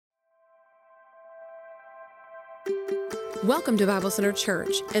Welcome to Bible Center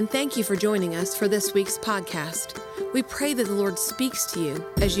Church, and thank you for joining us for this week's podcast. We pray that the Lord speaks to you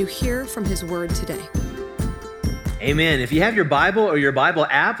as you hear from His Word today. Amen. If you have your Bible or your Bible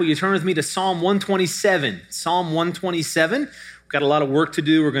app, will you turn with me to Psalm 127? Psalm 127. We've got a lot of work to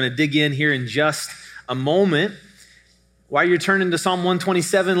do. We're going to dig in here in just a moment. While you're turning to Psalm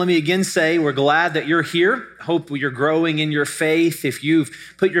 127, let me again say we're glad that you're here. Hope you're growing in your faith. If you've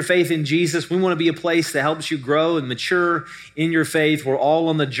put your faith in Jesus, we want to be a place that helps you grow and mature in your faith. We're all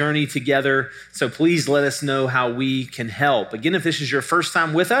on the journey together, so please let us know how we can help. Again, if this is your first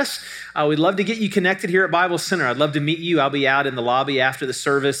time with us, we'd love to get you connected here at Bible Center. I'd love to meet you. I'll be out in the lobby after the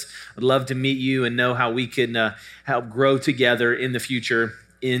service. I'd love to meet you and know how we can help grow together in the future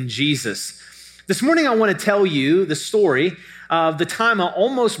in Jesus. This morning, I want to tell you the story of the time I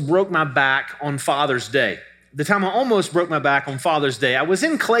almost broke my back on Father's Day. I was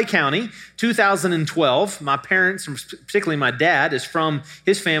in Clay County, 2012. My parents, particularly my dad,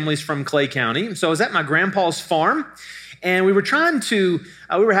 his family's from Clay County. So I was at my grandpa's farm, and we were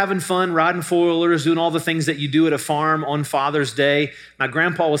we were having fun, riding four-wheelers, doing all the things that you do at a farm on Father's Day. My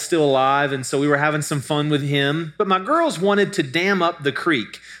grandpa was still alive, and so we were having some fun with him. But my girls wanted to dam up the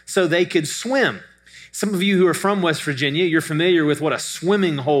creek so they could swim. Some of you who are from West Virginia, you're familiar with what a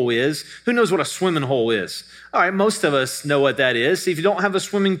swimming hole is. Who knows what a swimming hole is? All right, most of us know what that is. If you don't have a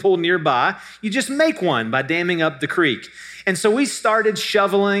swimming pool nearby, you just make one by damming up the creek. And so we started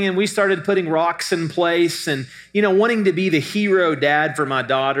shoveling and we started putting rocks in place and, wanting to be the hero dad for my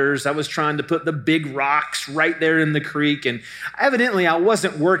daughters. I was trying to put the big rocks right there in the creek, and evidently I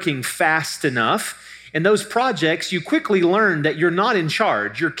wasn't working fast enough. In those projects, you quickly learn that you're not in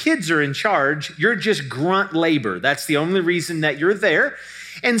charge. Your kids are in charge. You're just grunt labor. That's the only reason that you're there.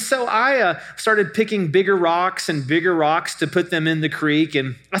 And so I started picking bigger rocks to put them in the creek.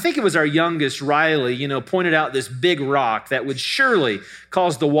 And I think it was our youngest, Riley, pointed out this big rock that would surely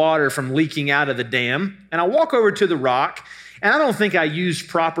cause the water from leaking out of the dam. And I walk over to the rock, and I don't think I used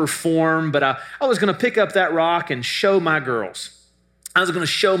proper form, but I was going to pick up that rock and show my girls. I was going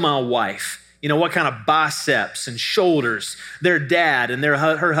to show my wife, what kind of biceps and shoulders their dad and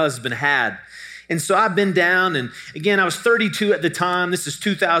her husband had. And so I bend down, and again, I was 32 at the time. This is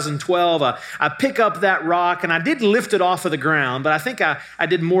 2012. I pick up that rock, and I did lift it off of the ground, but I think I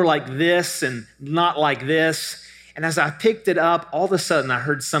did more like this and not like this. And as I picked it up, all of a sudden I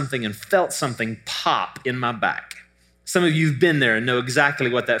heard something and felt something pop in my back. Some of you have been there and know exactly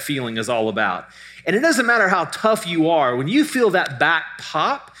what that feeling is all about. And it doesn't matter how tough you are. When you feel that back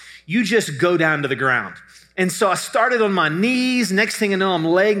pop, you just go down to the ground. And so I started on my knees. Next thing I know, I'm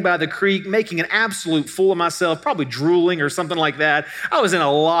laying by the creek, making an absolute fool of myself, probably drooling or something like that. I was in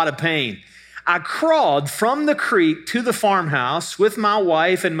a lot of pain. I crawled from the creek to the farmhouse with my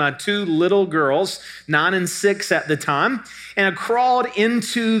wife and my two little girls, 9 and 6 at the time. And I crawled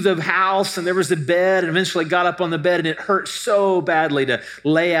into the house, and there was a bed, and eventually got up on the bed, and it hurt so badly to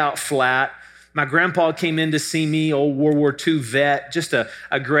lay out flat. My grandpa came in to see me, old World War II vet, just a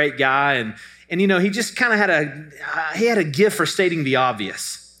great guy. And he just kind of had a gift for stating the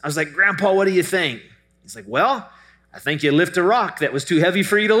obvious. I was like, Grandpa, what do you think? He's like, well, I think you lift a rock that was too heavy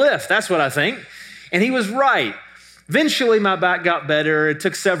for you to lift. That's what I think. And he was right. Eventually, my back got better. It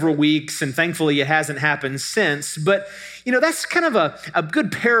took several weeks, and thankfully it hasn't happened since. But, that's kind of a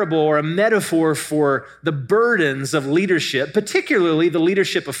good parable or a metaphor for the burdens of leadership, particularly the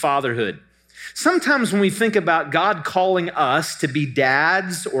leadership of fatherhood. Sometimes when we think about God calling us to be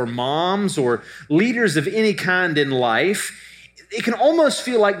dads or moms or leaders of any kind in life, it can almost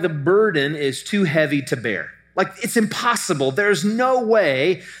feel like the burden is too heavy to bear. Like it's impossible. There's no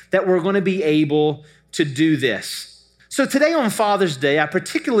way that we're going to be able to do this. So today on Father's Day, I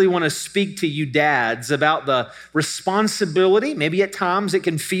particularly want to speak to you dads about the responsibility, maybe at times it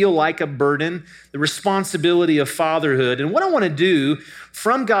can feel like a burden, the responsibility of fatherhood. And what I want to do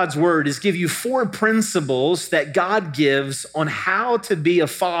from God's word is give you 4 principles that God gives on how to be a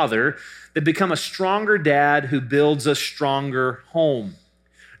father that become a stronger dad who builds a stronger home.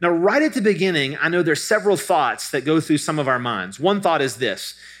 Now, right at the beginning, I know there's several thoughts that go through some of our minds. One thought is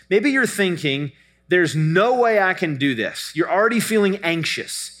this. Maybe you're thinking, there's no way I can do this. You're already feeling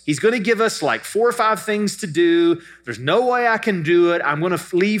anxious. He's going to give us like 4 or 5 things to do. There's no way I can do it. I'm going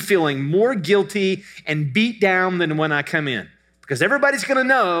to leave feeling more guilty and beat down than when I come in because everybody's going to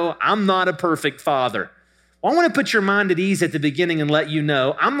know I'm not a perfect father. Well, I want to put your mind at ease at the beginning and let you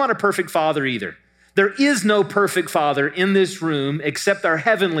know I'm not a perfect father either. There is no perfect father in this room except our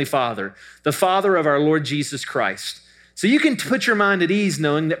heavenly Father, the Father of our Lord Jesus Christ. So you can put your mind at ease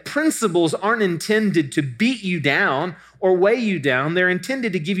knowing that principles aren't intended to beat you down or weigh you down. They're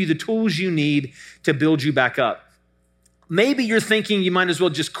intended to give you the tools you need to build you back up. maybe you're thinking you might as well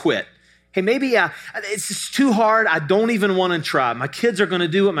just quit. Hey, maybe it's just too hard. I don't even want to try. My kids are going to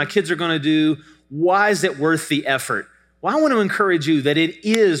do what my kids are going to do. Why is it worth the effort? Well, I want to encourage you that it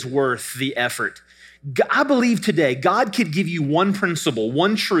is worth the effort. I believe today God could give you one principle,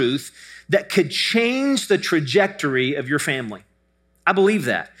 one truth that could change the trajectory of your family. I believe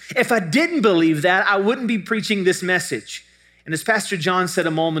that. If I didn't believe that, I wouldn't be preaching this message. And as Pastor John said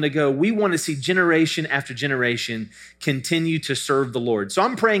a moment ago, we want to see generation after generation continue to serve the Lord. So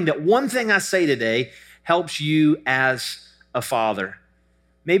I'm praying that one thing I say today helps you as a father.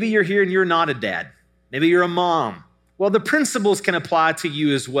 Maybe you're here and you're not a dad. Maybe you're a mom. Well, the principles can apply to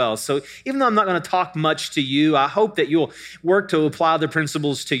you as well. So even though I'm not going to talk much to you, I hope that you'll work to apply the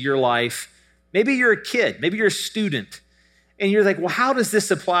principles to your life. Maybe you're a kid. Maybe you're a student. And you're like, well, how does this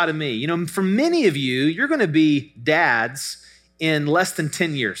apply to me? You know, for many of you, you're going to be dads in less than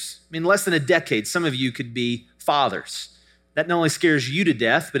 10 years. I mean, less than a decade. Some of you could be fathers. That not only scares you to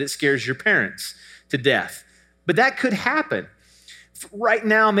death, but it scares your parents to death. But that could happen. Right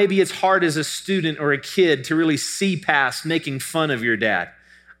now, maybe it's hard as a student or a kid to really see past making fun of your dad.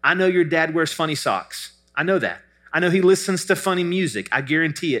 I know your dad wears funny socks. I know that. I know he listens to funny music. I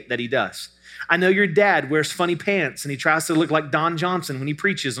guarantee it that he does. I know your dad wears funny pants and he tries to look like Don Johnson when he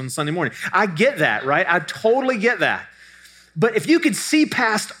preaches on Sunday morning. I get that, right? I totally get that. But if you could see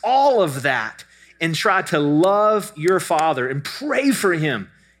past all of that and try to love your father and pray for him,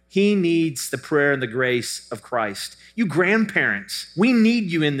 he needs the prayer and the grace of Christ. You grandparents, we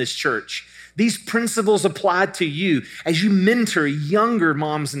need you in this church. These principles apply to you as you mentor younger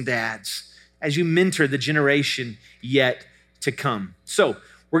moms and dads, as you mentor the generation yet to come. So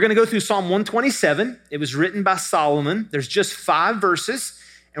we're going to go through Psalm 127. It was written by Solomon. There's just 5 verses.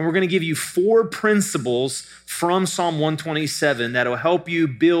 And we're going to give you 4 principles from Psalm 127 that will help you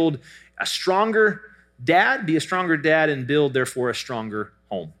build a stronger dad, be a stronger dad, and build, therefore, a stronger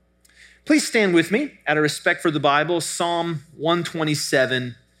home. Please stand with me out of respect for the Bible, Psalm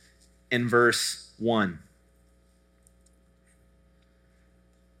 127 in verse 1.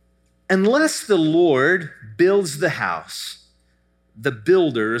 Unless the Lord builds the house, the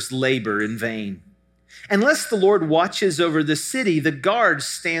builders labor in vain. Unless the Lord watches over the city, the guards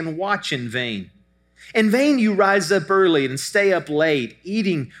stand watch in vain. In vain you rise up early and stay up late,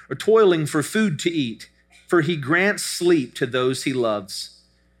 eating or toiling for food to eat, for he grants sleep to those he loves.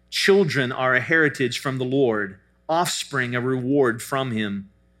 Children are a heritage from the Lord, offspring a reward from him.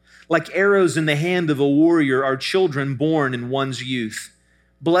 Like arrows in the hand of a warrior are children born in one's youth.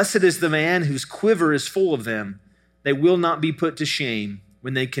 Blessed is the man whose quiver is full of them. They will not be put to shame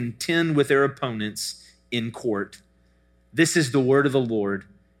when they contend with their opponents in court. This is the word of the Lord.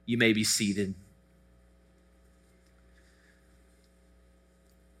 You may be seated.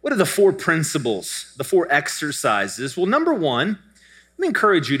 What are the 4 principles, the 4 exercises? Well, number 1, let me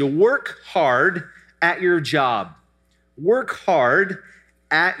encourage you to work hard at your job. Work hard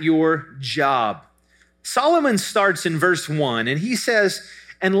at your job. Solomon starts in verse 1, and he says,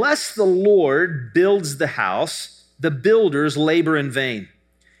 unless the Lord builds the house, the builders labor in vain.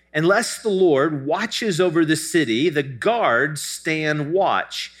 Unless the Lord watches over the city, the guards stand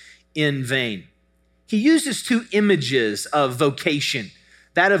watch in vain. He uses 2 images of vocation,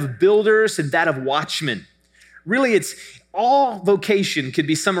 that of builders and that of watchmen. Really, it's all vocation could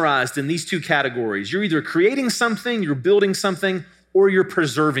be summarized in these 2 categories. You're either creating something, you're building something, or you're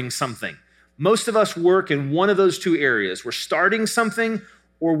preserving something. Most of us work in one of those 2 areas. We're starting something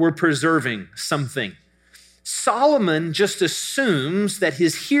or we're preserving something. Solomon just assumes that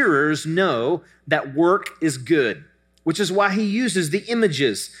his hearers know that work is good, which is why he uses the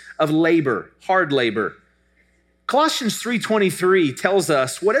images of labor, hard labor. Colossians 3:23 tells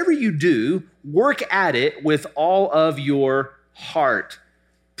us, whatever you do, work at it with all of your heart.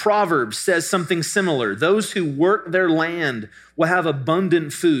 Proverbs says something similar. Those who work their land will have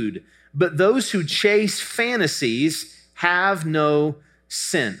abundant food, but those who chase fantasies have no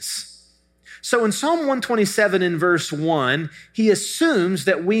sense. So in Psalm 127 in verse 1, he assumes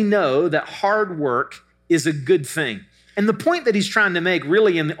that we know that hard work is a good thing. And the point that he's trying to make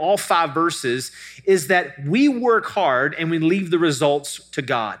really in all 5 verses is that we work hard and we leave the results to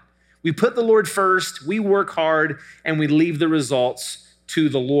God. We put the Lord first, we work hard, and we leave the results to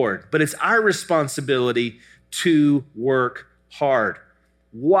the Lord. But it's our responsibility to work hard.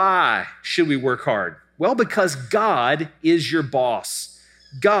 Why should we work hard? Well, because God is your boss.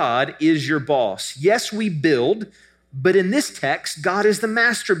 God is your boss. Yes, we build, but in this text, God is the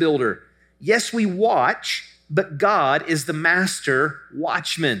master builder. Yes, we watch, but God is the master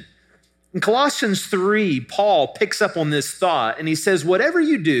watchman. In Colossians 3, Paul picks up on this thought and he says, whatever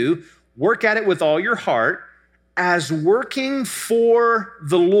you do, work at it with all your heart as working for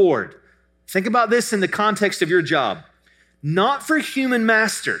the Lord. Think about this in the context of your job. Not for human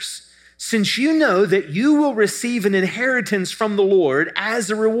masters, since you know that you will receive an inheritance from the Lord as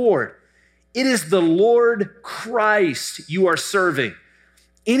a reward. It is the Lord Christ you are serving.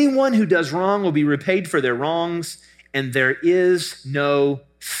 Anyone who does wrong will be repaid for their wrongs, and there is no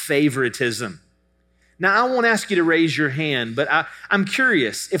favoritism. Now, I won't ask you to raise your hand, but I'm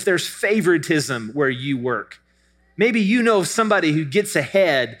curious if there's favoritism where you work. Maybe you know of somebody who gets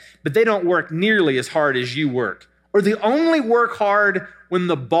ahead, but they don't work nearly as hard as you work. Or they only work hard when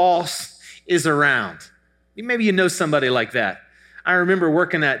the boss is around. Maybe you know somebody like that. I remember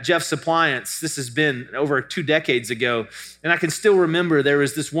working at Jeff's Appliance. This has been over 2 decades ago. And I can still remember there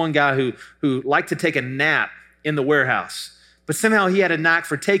was this one guy who liked to take a nap in the warehouse. But somehow he had a knack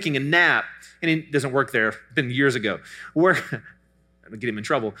for taking a nap. And he doesn't work there. It's been years ago. I'll get him in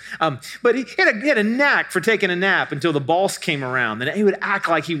trouble. But he had a knack for taking a nap until the boss came around. And he would act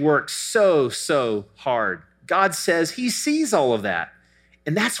like he worked so hard. God says he sees all of that.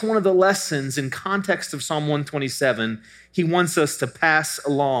 And that's one of the lessons in context of Psalm 127 he wants us to pass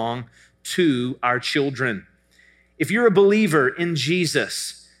along to our children. If you're a believer in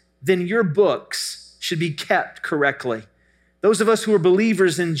Jesus, then your books should be kept correctly. Those of us who are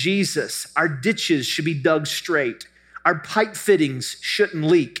believers in Jesus, our ditches should be dug straight. Our pipe fittings shouldn't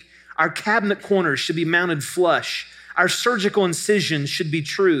leak. Our cabinet corners should be mounted flush. Our surgical incisions should be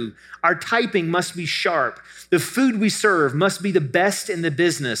true. Our typing must be sharp. The food we serve must be the best in the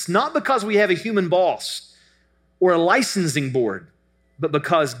business, not because we have a human boss or a licensing board, but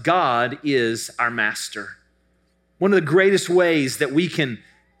because God is our master. One of the greatest ways that we can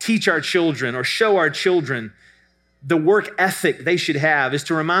teach our children or show our children the work ethic they should have is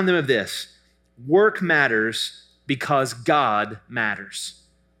to remind them of this. Work matters because God matters.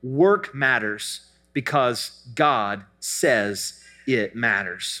 Work matters because God says it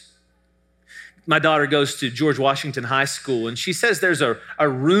matters. My daughter goes to George Washington High School, and she says there's a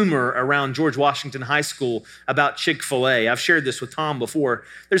rumor around George Washington High School about Chick-fil-A. I've shared this with Tom before.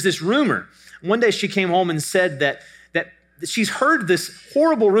 There's this rumor. One day she came home and said that she's heard this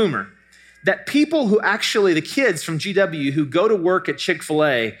horrible rumor that people who actually, the kids from GW who go to work at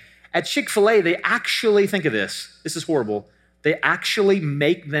Chick-fil-A, they actually, think of this is horrible, they actually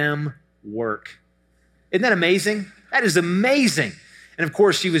make them work. Isn't that amazing? That is amazing. And of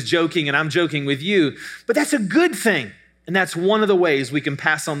course, she was joking, and I'm joking with you, but that's a good thing. And that's one of the ways we can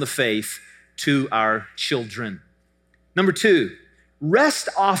pass on the faith to our children. Number 2, rest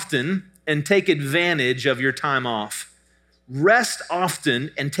often and take advantage of your time off. Rest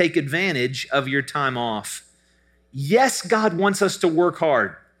often and take advantage of your time off. Yes, God wants us to work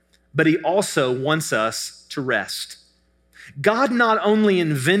hard, but he also wants us to rest. God not only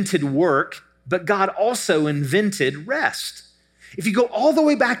invented work, but God also invented rest. If you go all the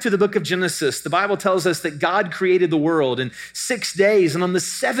way back to the book of Genesis, the Bible tells us that God created the world in 6 days, and on the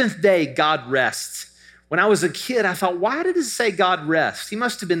 7th day, God rests. When I was a kid, I thought, why did it say God rests? He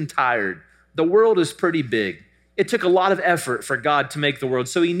must have been tired. The world is pretty big. It took a lot of effort for God to make the world,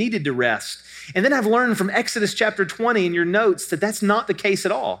 so he needed to rest. And then I've learned from Exodus chapter 20 in your notes that that's not the case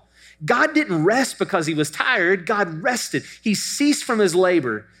at all. God didn't rest because he was tired. God rested. He ceased from his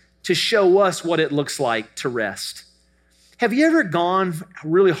labor to show us what it looks like to rest. Have you ever gone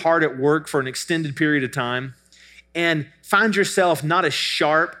really hard at work for an extended period of time and find yourself not as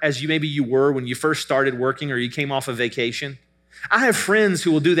sharp as maybe you were when you first started working or you came off a vacation? I have friends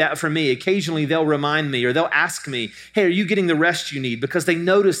who will do that for me. Occasionally they'll remind me or they'll ask me, hey, are you getting the rest you need? Because they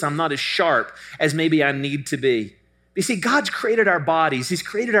notice I'm not as sharp as maybe I need to be. You see, God's created our bodies. He's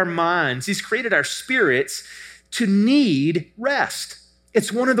created our minds. He's created our spirits to need rest.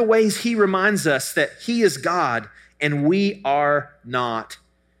 It's one of the ways he reminds us that he is God and we are not.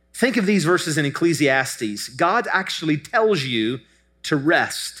 Think of these verses in Ecclesiastes. God actually tells you to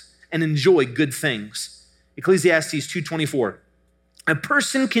rest and enjoy good things. Ecclesiastes 2:24. A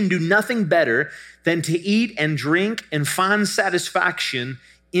person can do nothing better than to eat and drink and find satisfaction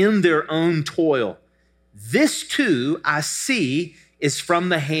in their own toil. This too, I see, is from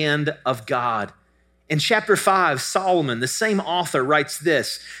the hand of God. In chapter 5, Solomon, the same author, writes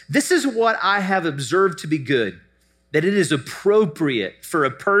this: this is what I have observed to be good, that it is appropriate for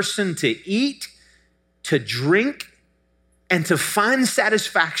a person to eat, to drink, and to find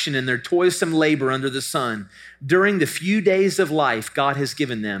satisfaction in their toilsome labor under the sun during the few days of life God has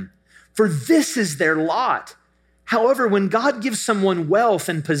given them. For this is their lot. However, when God gives someone wealth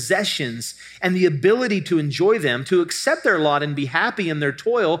and possessions and the ability to enjoy them, to accept their lot and be happy in their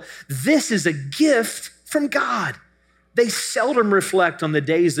toil, this is a gift from God. They seldom reflect on the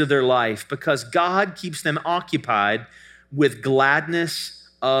days of their life because God keeps them occupied with gladness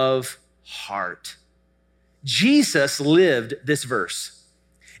of heart. Jesus lived this verse.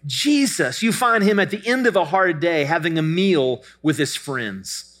 Jesus, you find him at the end of a hard day having a meal with his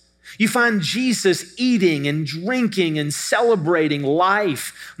friends. You find Jesus eating and drinking and celebrating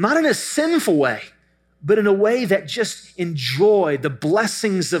life, not in a sinful way, but in a way that just enjoyed the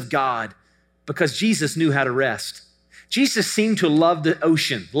blessings of God because Jesus knew how to rest. Jesus seemed to love the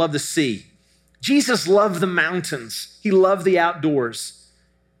ocean, love the sea. Jesus loved the mountains. He loved the outdoors.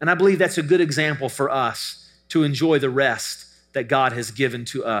 And I believe that's a good example for us to enjoy the rest that God has given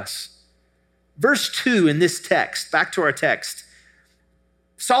to us. Verse 2 in this text, back to our text,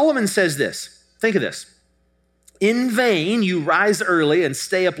 Solomon says this. Think of this. In vain you rise early and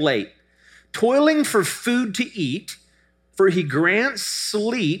stay up late, toiling for food to eat, for he grants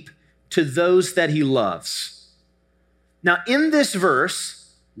sleep to those that he loves. Now, in this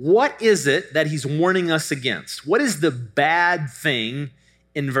verse, what is it that he's warning us against? What is the bad thing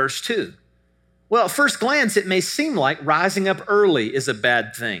in verse 2? Well, at first glance, it may seem like rising up early is a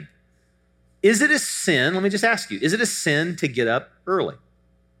bad thing. Is it a sin? Let me just ask you, is it a sin to get up early?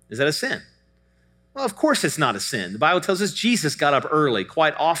 Is that a sin? Well, of course it's not a sin. The Bible tells us Jesus got up early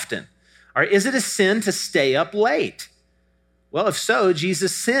quite often. All right, is it a sin to stay up late? Well, if so,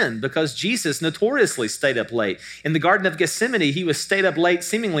 Jesus sinned because Jesus notoriously stayed up late. In the Garden of Gethsemane, he was stayed up late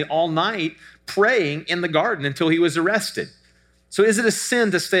seemingly all night praying in the garden until he was arrested. So is it a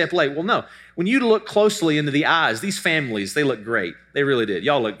sin to stay up late? Well, no. When you look closely into the eyes, these families, they look great. They really did.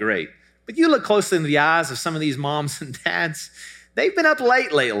 Y'all look great. But you look closely into the eyes of some of these moms and dads, they've been up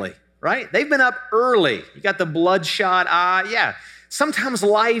late lately, right? They've been up early. You got the bloodshot eye. Yeah. Sometimes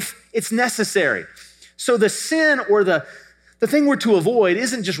life, it's necessary. So the sin or the thing we're to avoid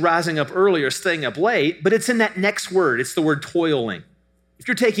isn't just rising up early or staying up late, but it's in that next word. It's the word toiling. If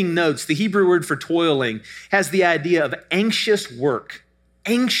you're taking notes, the Hebrew word for toiling has the idea of anxious work.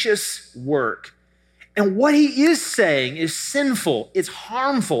 Anxious work. And what he is saying is sinful, it's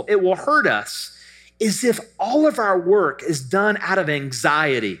harmful, it will hurt us, is if all of our work is done out of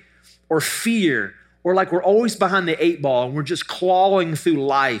anxiety or fear, or like we're always behind the 8 ball and we're just clawing through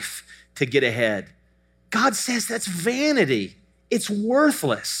life to get ahead. God says that's vanity. It's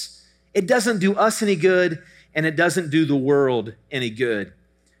worthless. It doesn't do us any good, and it doesn't do the world any good.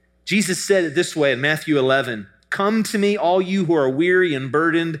 Jesus said it this way in Matthew 11, "Come to me, all you who are weary and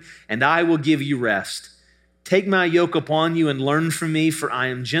burdened, and I will give you rest. Take my yoke upon you and learn from me, for I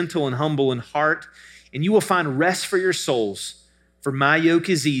am gentle and humble in heart, and you will find rest for your souls. For my yoke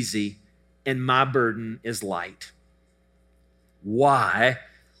is easy and my burden is light." Why?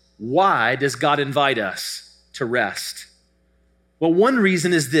 Why does God invite us to rest? Well, one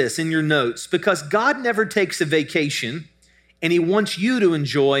reason is this in your notes, because God never takes a vacation and he wants you to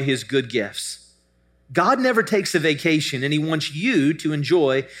enjoy his good gifts. God never takes a vacation and he wants you to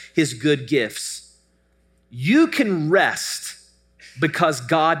enjoy his good gifts. You can rest because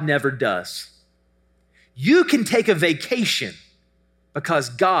God never does. You can take a vacation because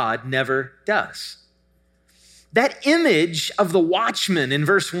God never does. That image of the watchman in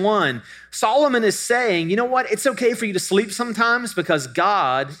verse 1, Solomon is saying, you know what? It's okay for you to sleep sometimes because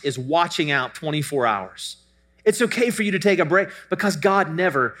God is watching out 24 hours. It's okay for you to take a break because God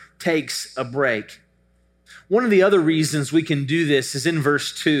never takes a break. One of the other reasons we can do this is in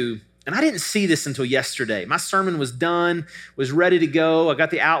verse 2. And I didn't see this until yesterday. My sermon was done, was ready to go. I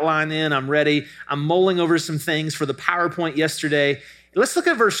got the outline in, I'm ready. I'm mulling over some things for the PowerPoint yesterday. Let's look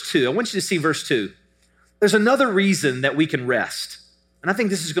at verse 2. I want you to see verse 2. There's another reason that we can rest. And I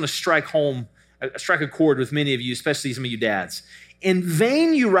think this is going to strike a chord with many of you, especially some of you dads. In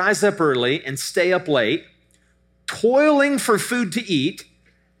vain you rise up early and stay up late, toiling for food to eat,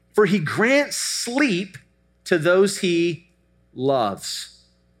 for he grants sleep to those he loves.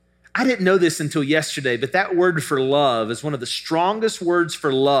 I didn't know this until yesterday, but that word for love is one of the strongest words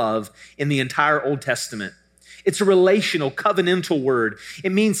for love in the entire Old Testament. It's a relational, covenantal word.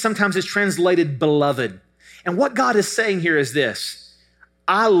 It means sometimes it's translated beloved. And what God is saying here is this: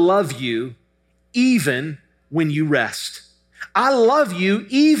 I love you even when you rest. I love you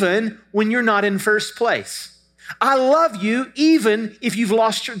even when you're not in first place. I love you even if you've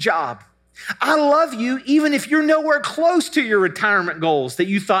lost your job. I love you even if you're nowhere close to your retirement goals that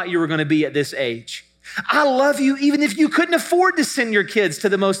you thought you were going to be at this age. I love you even if you couldn't afford to send your kids to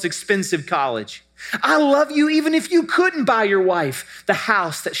the most expensive college. I love you even if you couldn't buy your wife the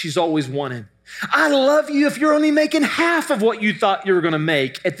house that she's always wanted. I love you if you're only making half of what you thought you were going to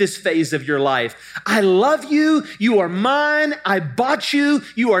make at this phase of your life. I love you. You are mine. I bought you.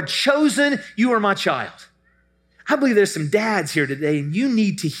 You are chosen. You are my child. I believe there's some dads here today, and you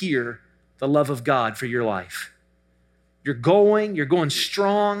need to hear the love of God for your life. You're going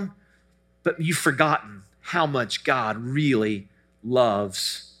strong, but you've forgotten how much God really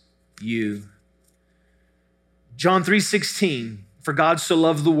loves you. John 3:16, for God so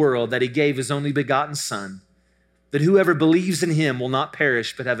loved the world that he gave his only begotten Son, that whoever believes in him will not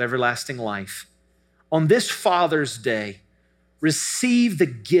perish but have everlasting life. On this Father's Day, receive the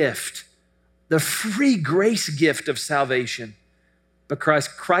gift, the free grace gift of salvation, because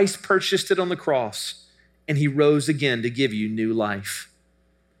Christ purchased it on the cross and he rose again to give you new life.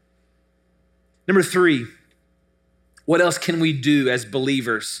 Number 3, what else can we do as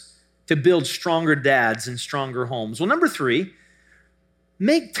believers to build stronger dads and stronger homes? Well, number 3,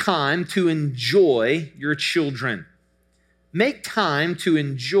 make time to enjoy your children. Make time to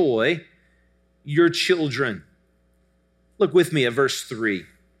enjoy your children. Look with me at verse 3.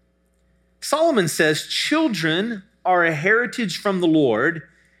 Solomon says, children are a heritage from the Lord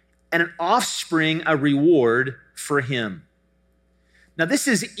and an offspring a reward for him. Now, this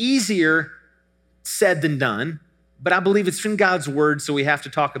is easier said than done, but I believe it's from God's word, so we have to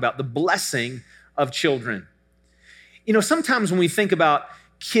talk about the blessing of children. You know, sometimes when we think about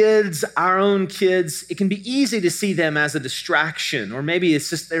kids, our own kids, it can be easy to see them as a distraction, or maybe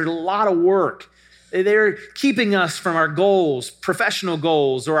it's just there's a lot of work. They're keeping us from our goals, professional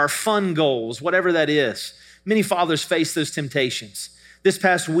goals, or our fun goals, whatever that is. Many fathers face those temptations. This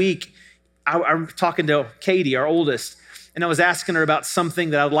past week, I'm talking to Katie, our oldest, and I was asking her about something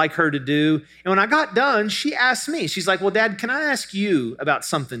that I would like her to do. And when I got done, she asked me, she's like, well, Dad, can I ask you about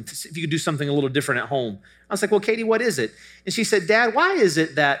something, if you could do something a little different at home? I was like, well, Katie, what is it? And she said, Dad, why is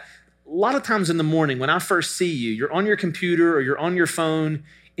it that a lot of times in the morning when I first see you, you're on your computer or you're on your phone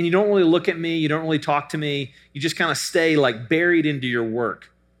and you don't really look at me, you don't really talk to me, you just kind of stay like buried into your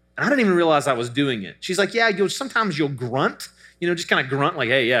work. And I didn't even realize I was doing it. She's like, yeah, sometimes you'll grunt, just kind of grunt like,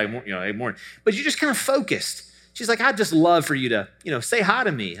 hey, yeah, hey, morning. But you're just kind of focused. She's like, I'd just love for you to, say hi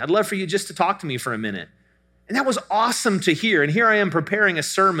to me. I'd love for you just to talk to me for a minute. And that was awesome to hear. And here I am preparing a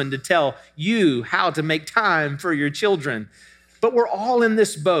sermon to tell you how to make time for your children. But we're all in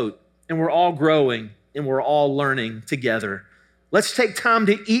this boat, and we're all growing, and we're all learning together. Let's take time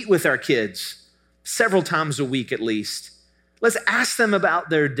to eat with our kids, several times a week at least. Let's ask them about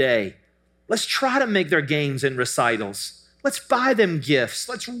their day. Let's try to make their games and recitals. Let's buy them gifts.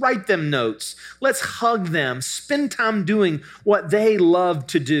 Let's write them notes. Let's hug them. Spend time doing what they love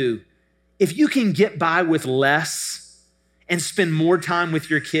to do. If you can get by with less and spend more time with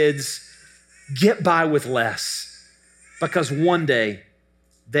your kids, get by with less, because one day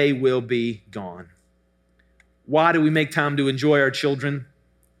they will be gone. Why do we make time to enjoy our children?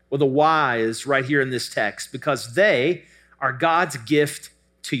 Well, the why is right here in this text, because they are God's gift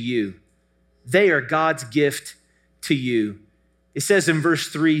to you. They are God's gift to you. It says in verse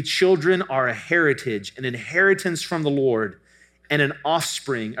 3, children are a heritage, an inheritance from the Lord, and an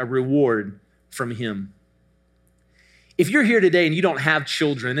offspring, a reward from him. If you're here today and you don't have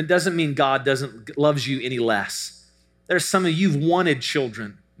children, it doesn't mean God loves you any less. There's some of you've wanted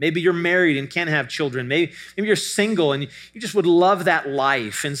children. Maybe you're married and can't have children. Maybe you're single and you just would love that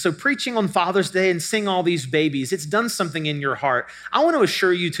life. And so preaching on Father's Day and seeing all these babies, it's done something in your heart. I want to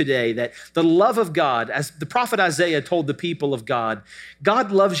assure you today that the love of God, as the prophet Isaiah told the people of God,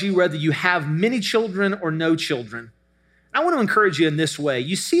 God loves you whether you have many children or no children. I want to encourage you in this way.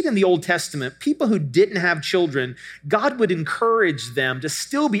 You see it in the Old Testament, people who didn't have children, God would encourage them to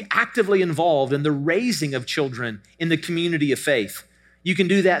still be actively involved in the raising of children in the community of faith. You can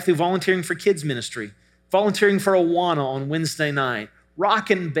do that through volunteering for kids ministry, volunteering for Awana on Wednesday night,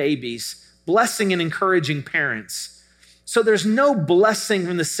 rocking babies, blessing and encouraging parents. So there's no blessing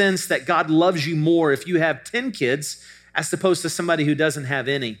in the sense that God loves you more if you have 10 kids as opposed to somebody who doesn't have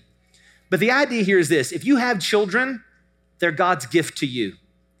any. But the idea here is this: if you have children, they're God's gift to you.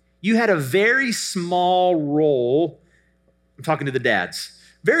 You had a very small role, I'm talking to the dads,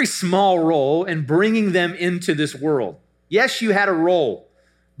 very small role in bringing them into this world. Yes, you had a role,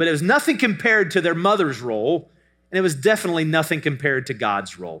 but it was nothing compared to their mother's role, and it was definitely nothing compared to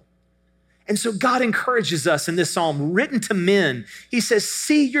God's role. And so God encourages us in this psalm, written to men. He says,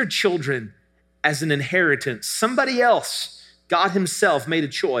 see your children as an inheritance. Somebody else, God himself, made a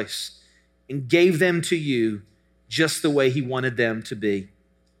choice and gave them to you just the way he wanted them to be.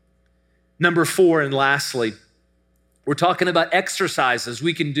 Number 4, and lastly, we're talking about exercises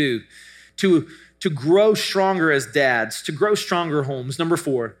we can do to grow stronger as dads, to grow stronger homes. Number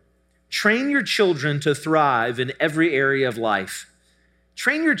 4, train your children to thrive in every area of life.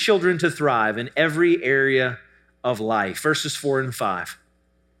 Train your children to thrive in every area of life. Verses 4 and 5.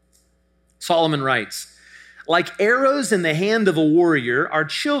 Solomon writes, Like arrows in the hand of a warrior are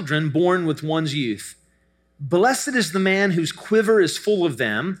children born with one's youth. Blessed is the man whose quiver is full of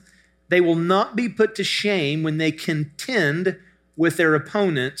them. They will not be put to shame when they contend with their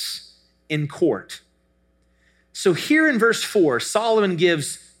opponents in court. So here in verse 4, Solomon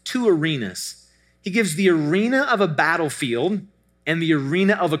gives two arenas. He gives the arena of a battlefield and the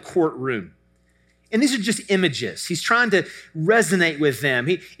arena of a courtroom. And these are just images. He's trying to resonate with them.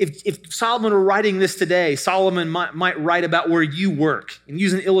 If Solomon were writing this today, Solomon might write about where you work and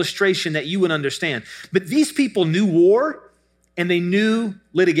use an illustration that you would understand. But these people knew war and they knew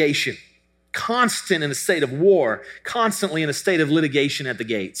litigation. Constant in a state of war, constantly in a state of litigation at the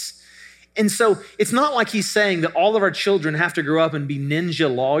gates. And so it's not like he's saying that all of our children have to grow up and be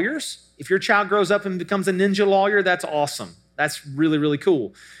ninja lawyers. If your child grows up and becomes a ninja lawyer, that's awesome. That's really, really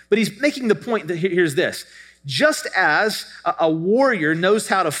cool. But he's making the point that here's this. Just as a warrior knows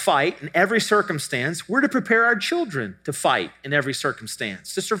how to fight in every circumstance, we're to prepare our children to fight in every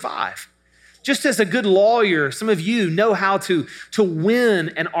circumstance, to survive. Just as a good lawyer, some of you know how to win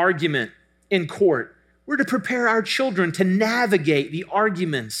an argument in court, we're to prepare our children to navigate the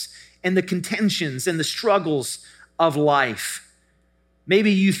arguments and the contentions and the struggles of life.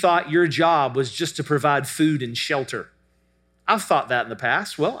 Maybe you thought your job was just to provide food and shelter. I've thought that in the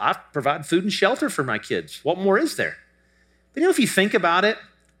past. Well, I provide food and shelter for my kids. What more is there? But if you think about it,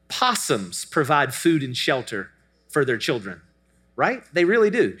 possums provide food and shelter for their children, right? They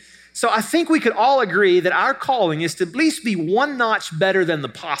really do. So I think we could all agree that our calling is to at least be one notch better than the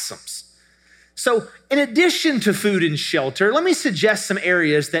possums. So in addition to food and shelter, let me suggest some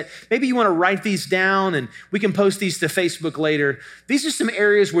areas that maybe you want to write these down and we can post these to Facebook later. These are some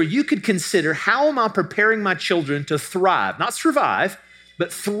areas where you could consider, how am I preparing my children to thrive, not survive,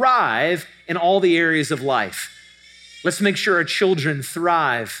 but thrive in all the areas of life. Let's make sure our children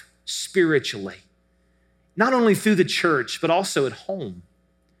thrive spiritually, not only through the church, but also at home.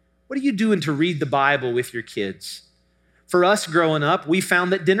 What are you doing to read the Bible with your kids? For us growing up, we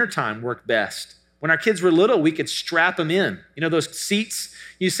found that dinner time worked best. When our kids were little, we could strap them in. You know those seats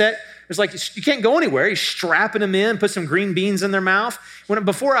you set? It's like you can't go anywhere. You're strapping them in, put some green beans in their mouth.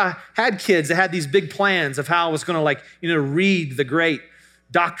 Before I had kids, I had these big plans of how I was going to, read the great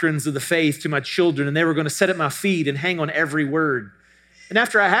doctrines of the faith to my children, and they were going to sit at my feet and hang on every word. And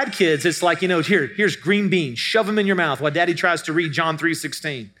after I had kids, it's like, here's green beans, shove them in your mouth while daddy tries to read John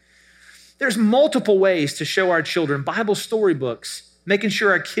 3:16. There's multiple ways to show our children Bible storybooks, making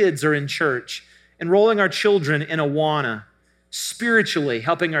sure our kids are in church, enrolling our children in Awana, spiritually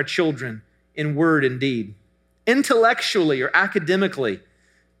helping our children in word and deed. Intellectually or academically,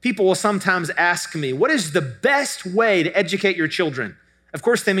 people will sometimes ask me, what is the best way to educate your children? Of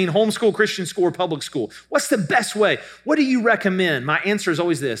course, they mean homeschool, Christian school, or public school. What's the best way? What do you recommend? My answer is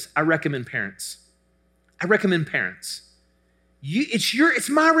always this: I recommend parents. I recommend parents. It's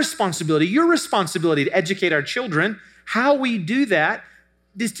my responsibility, your responsibility to educate our children. How we do that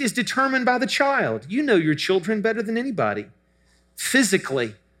is determined by the child. You know your children better than anybody.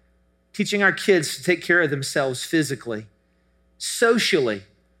 Physically, teaching our kids to take care of themselves physically. Socially,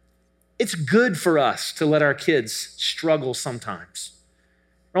 it's good for us to let our kids struggle sometimes.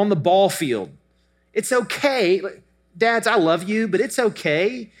 Or on the ball field, it's okay. Dads, I love you, but it's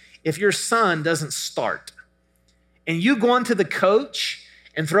okay if your son doesn't start. And you going to the coach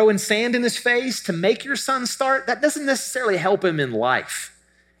and throwing sand in his face to make your son start, that doesn't necessarily help him in life.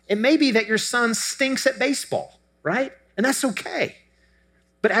 It may be that your son stinks at baseball, right? And that's okay.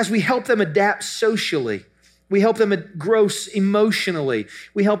 But as we help them adapt socially, we help them grow emotionally,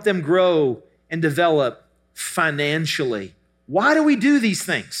 we help them grow and develop financially. Why do we do these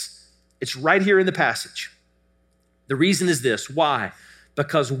things? It's right here in the passage. The reason is this. Why?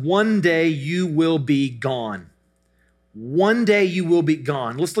 Because one day you will be gone. One day you will be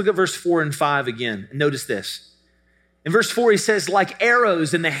gone. Let's look at verse 4 and 5 again. And notice this. In verse 4, he says, like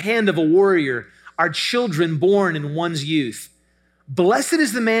arrows in the hand of a warrior are children born in one's youth. Blessed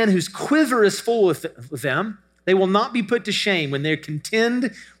is the man whose quiver is full with them. They will not be put to shame when they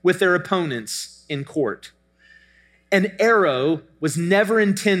contend with their opponents in court. An arrow was never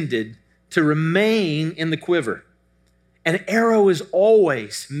intended to remain in the quiver. An arrow is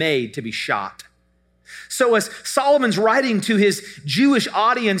always made to be shot. So as Solomon's writing to his Jewish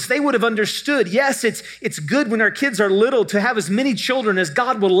audience, they would have understood, yes, it's good when our kids are little to have as many children as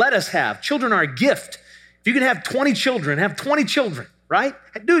God will let us have. Children are a gift. If you can have 20 children, have 20 children, right?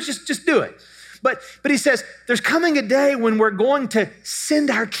 Just do it. But he says, there's coming a day when we're going to send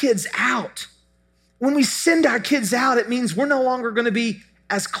our kids out. When we send our kids out, it means we're no longer going to be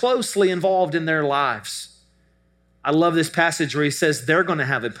as closely involved in their lives. I love this passage where he says they're going to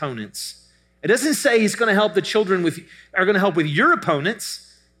have opponents. It doesn't say he's going to help the children are going to help with your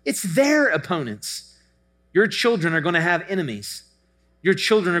opponents. It's their opponents. Your children are going to have enemies. Your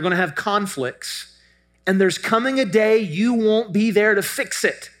children are going to have conflicts. And there's coming a day you won't be there to fix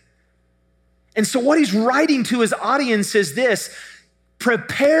it. And so what he's writing to his audience is this: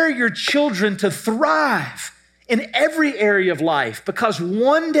 prepare your children to thrive in every area of life, because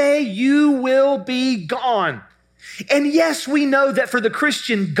one day you will be gone. And yes, we know that for the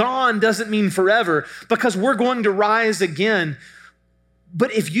Christian, gone doesn't mean forever, because we're going to rise again.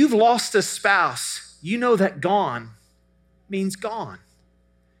 But if you've lost a spouse, you know that gone means gone.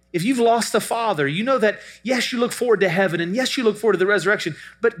 If you've lost a father, you know that, yes, you look forward to heaven, and yes, you look forward to the resurrection,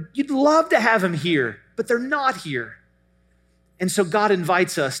 but you'd love to have them here, but they're not here. And so God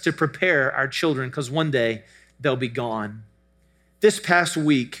invites us to prepare our children, because one day they'll be gone. This past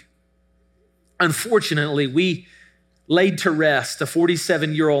week, unfortunately, we laid to rest a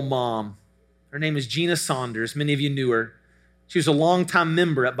 47-year-old mom. Her name is Gina Saunders. Many of you knew her. She was a longtime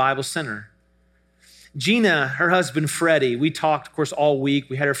member at Bible Center. Gina, her husband, Freddie, we talked, of course, all week.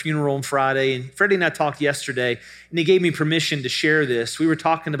 We had her funeral on Friday, and Freddie and I talked yesterday, and he gave me permission to share this. We were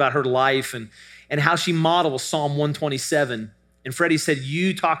talking about her life and how she models Psalm 127. And Freddie said,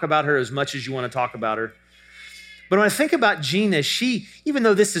 you talk about her as much as you want to talk about her. But when I think about Gina, even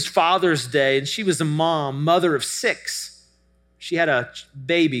though this is Father's Day, and she was a mother of 6, she had a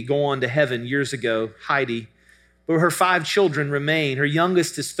baby go on to heaven years ago, Heidi, but her 5 children remain. Her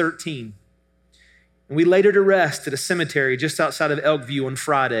youngest is 13. And we laid her to rest at a cemetery just outside of Elkview on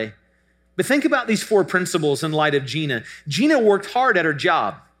Friday. But think about these 4 principles in light of Gina. Gina worked hard at her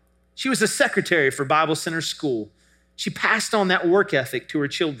job. She was a secretary for Bible Center School. She passed on that work ethic to her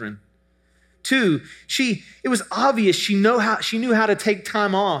children. 2, it was obvious she knew how to take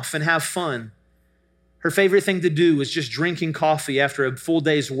time off and have fun. Her favorite thing to do was just drinking coffee after a full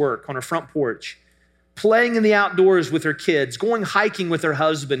day's work on her front porch, playing in the outdoors with her kids, going hiking with her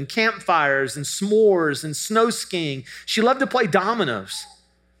husband, campfires and s'mores and snow skiing. She loved to play dominoes.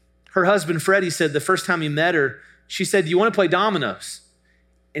 Her husband, Freddie, said the first time he met her, she said, do you want to play dominoes?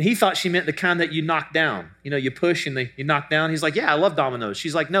 And he thought she meant the kind that you knock down. You know, you push and you knock down. He's like, yeah, I love dominoes.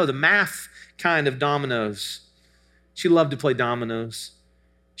 She's like, no, the math kind of dominoes. She loved to play dominoes.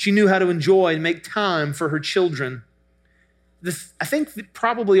 She knew how to enjoy and make time for her children. I think that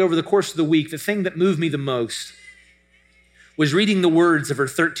probably over the course of the week, the thing that moved me the most was reading the words of her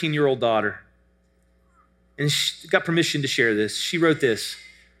 13-year-old daughter. And she got permission to share this. She wrote this: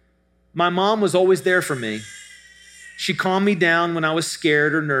 my mom was always there for me. She calmed me down when I was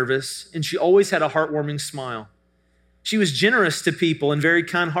scared or nervous, and she always had a heartwarming smile. She was generous to people and very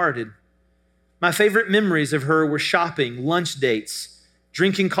kind-hearted. My favorite memories of her were shopping, lunch dates,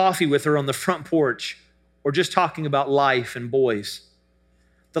 drinking coffee with her on the front porch, or just talking about life and boys.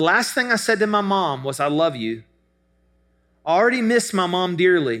 The last thing I said to my mom was, I love you. I already miss my mom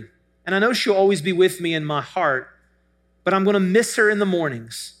dearly, and I know she'll always be with me in my heart, but I'm going to miss her in the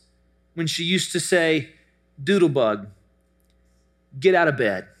mornings when she used to say, Doodlebug, get out of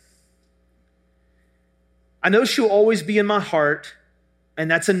bed. I know she'll always be in my heart,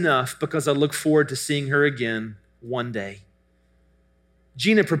 and that's enough because I look forward to seeing her again one day.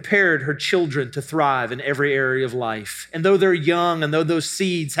 Gina prepared her children to thrive in every area of life. And though they're young and though those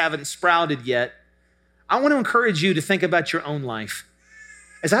seeds haven't sprouted yet, I want to encourage you to think about your own life.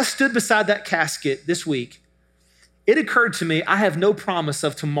 As I stood beside that casket this week, it occurred to me I have no promise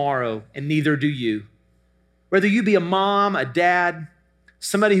of tomorrow, and neither do you. Whether you be a mom, a dad,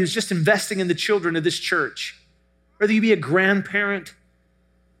 somebody who's just investing in the children of this church, whether you be a grandparent,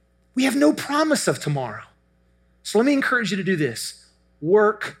 we have no promise of tomorrow. So let me encourage you to do this.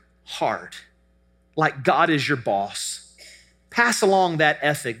 Work hard, like God is your boss. Pass along that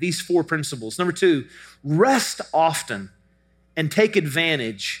ethic, these 4 principles. Number 2, rest often and take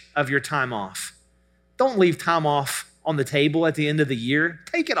advantage of your time off. Don't leave time off on the table at the end of the year.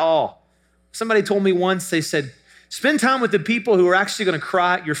 Take it all. Somebody told me once, they said, spend time with the people who are actually going to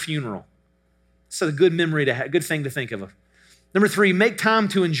cry at your funeral. It's a good memory to have, good thing to think of. Number 3, make time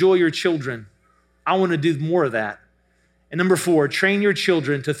to enjoy your children. I want to do more of that. And number 4, train your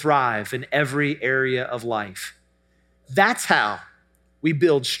children to thrive in every area of life. That's how we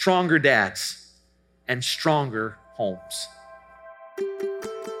build stronger dads and stronger homes.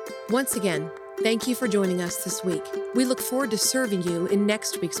 Once again, thank you for joining us this week. We look forward to serving you in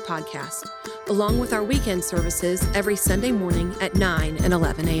next week's podcast, along with our weekend services every Sunday morning at 9 and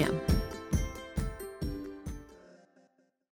 11 a.m.